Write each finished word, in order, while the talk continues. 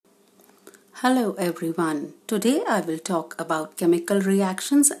Hello everyone. Today I will talk about chemical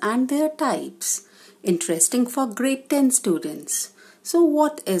reactions and their types. Interesting for grade 10 students. So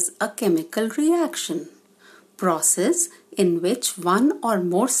what is a chemical reaction? Process in which one or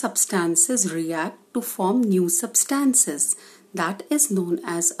more substances react to form new substances. That is known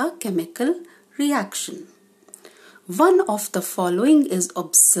as a chemical reaction. One of the following is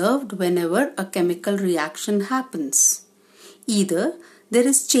observed whenever a chemical reaction happens. Either there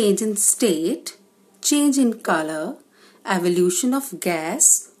is change in state, change in color, evolution of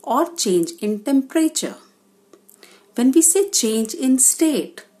gas, or change in temperature. When we say change in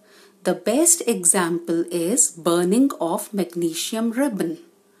state, the best example is burning of magnesium ribbon.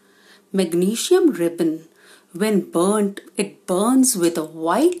 Magnesium ribbon, when burnt, it burns with a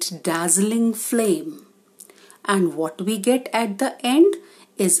white dazzling flame. And what we get at the end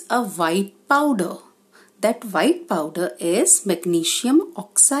is a white powder. That white powder is magnesium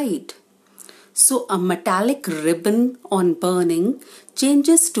oxide. So a metallic ribbon on burning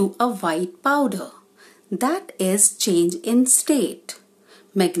changes to a white powder. That is change in state.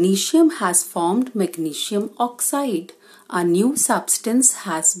 Magnesium has formed magnesium oxide. A new substance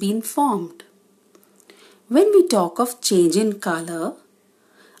has been formed. When we talk of change in color,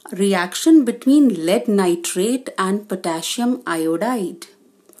 reaction between lead nitrate and potassium iodide.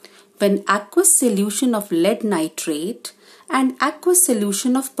 When aqueous solution of lead nitrate and aqueous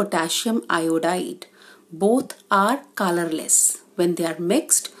solution of potassium iodide both are colorless. When they are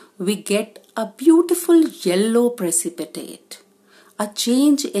mixed, we get a beautiful yellow precipitate. A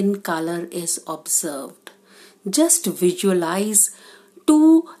change in color is observed. Just visualize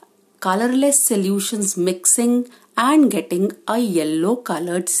two colorless solutions mixing and getting a yellow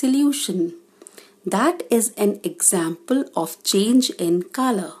colored solution. That is an example of change in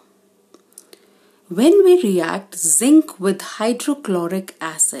color. When we react zinc with hydrochloric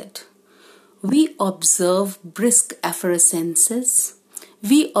acid, we observe brisk effervescences.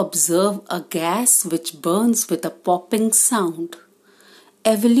 We observe a gas which burns with a popping sound.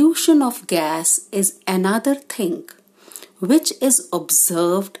 Evolution of gas is another thing which is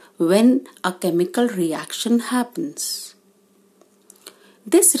observed when a chemical reaction happens.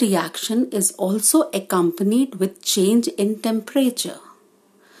 This reaction is also accompanied with change in temperature.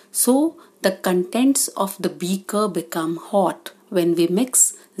 So, the contents of the beaker become hot when we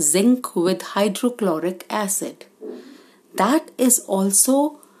mix zinc with hydrochloric acid. That is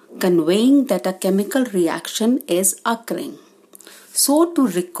also conveying that a chemical reaction is occurring. So, to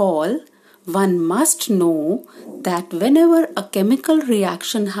recall, one must know that whenever a chemical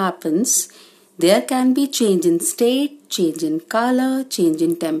reaction happens, there can be change in state, change in color, change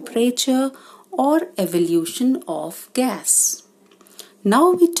in temperature, or evolution of gas.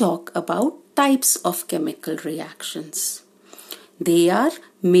 Now we talk about types of chemical reactions. They are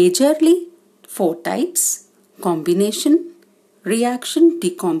majorly 4 types: combination reaction,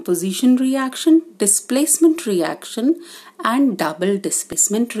 decomposition reaction, displacement reaction, and double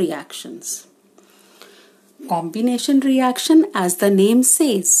displacement reactions. Combination reaction, as the name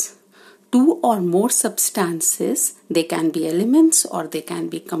says, 2 or more substances, they can be elements or they can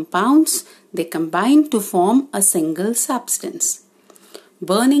be compounds, they combine to form a single substance.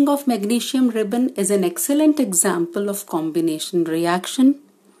 Burning of magnesium ribbon is an excellent example of combination reaction.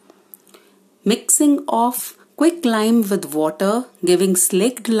 Mixing of quicklime with water giving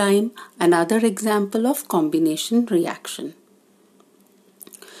slaked lime, another example of combination reaction.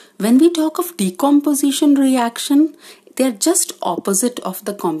 When we talk of decomposition reaction, they are just opposite of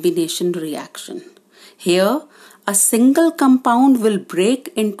the combination reaction. Here, a single compound will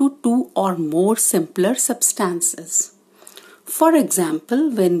break into 2 or more simpler substances. For example,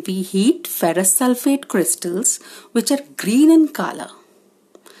 when we heat ferrous sulfate crystals, which are green in color,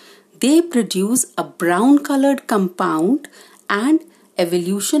 they produce a brown colored compound and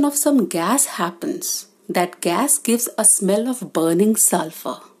evolution of some gas happens. That gas gives a smell of burning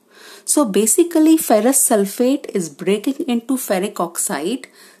sulfur. So basically, ferrous sulfate is breaking into ferric oxide,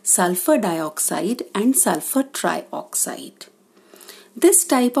 sulfur dioxide, and sulfur trioxide. This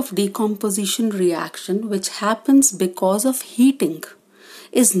type of decomposition reaction, which happens because of heating,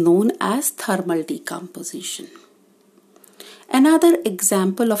 is known as thermal decomposition. Another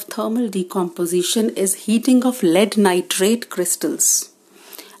example of thermal decomposition is heating of lead nitrate crystals.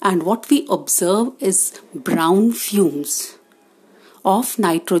 And what we observe is brown fumes of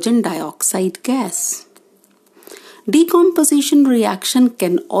nitrogen dioxide gas. Decomposition reaction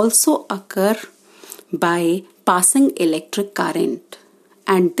can also occur by passing electric current.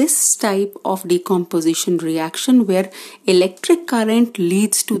 And this type of decomposition reaction where electric current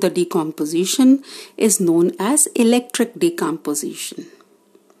leads to the decomposition is known as electric decomposition.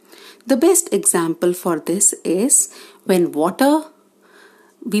 The best example for this is when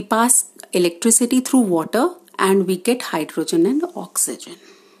we pass electricity through water and we get hydrogen and oxygen.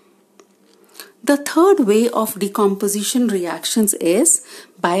 The third way of decomposition reactions is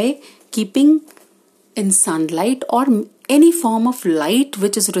by keeping in sunlight or any form of light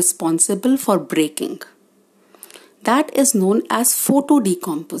which is responsible for breaking. That is known as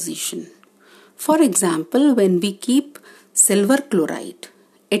photodecomposition. For example, when we keep silver chloride,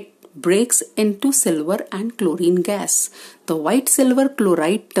 it breaks into silver and chlorine gas. The white silver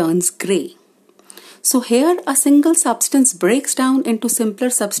chloride turns grey. So here a single substance breaks down into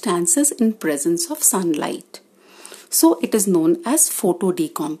simpler substances in presence of sunlight. So it is known as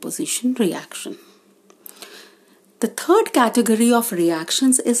photodecomposition reaction. The third category of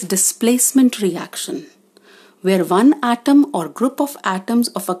reactions is displacement reaction, where one atom or group of atoms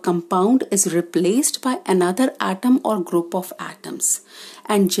of a compound is replaced by another atom or group of atoms.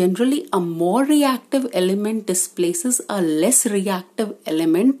 And generally a more reactive element displaces a less reactive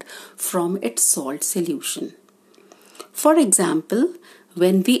element from its salt solution. For example,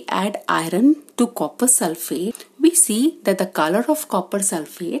 when we add iron to copper sulfate, we see that the color of copper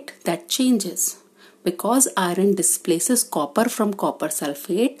sulfate that changes because iron displaces copper from copper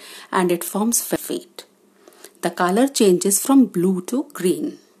sulfate and it forms phosphate. The color changes from blue to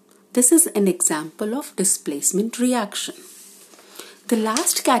green. This is an example of displacement reaction. The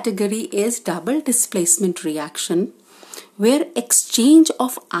last category is double displacement reaction, where exchange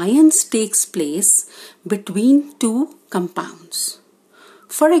of ions takes place between two compounds.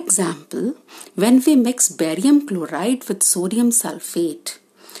 For example, when we mix barium chloride with sodium sulfate,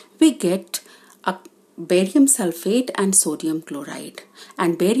 we get a barium sulfate and sodium chloride,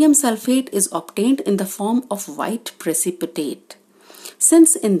 and barium sulfate is obtained in the form of white precipitate.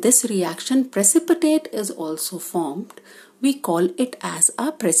 Since in this reaction precipitate is also formed, we call it as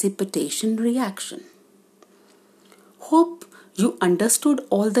a precipitation reaction. Hope you understood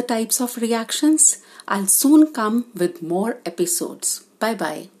all the types of reactions. I'll soon come with more episodes. Bye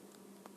bye.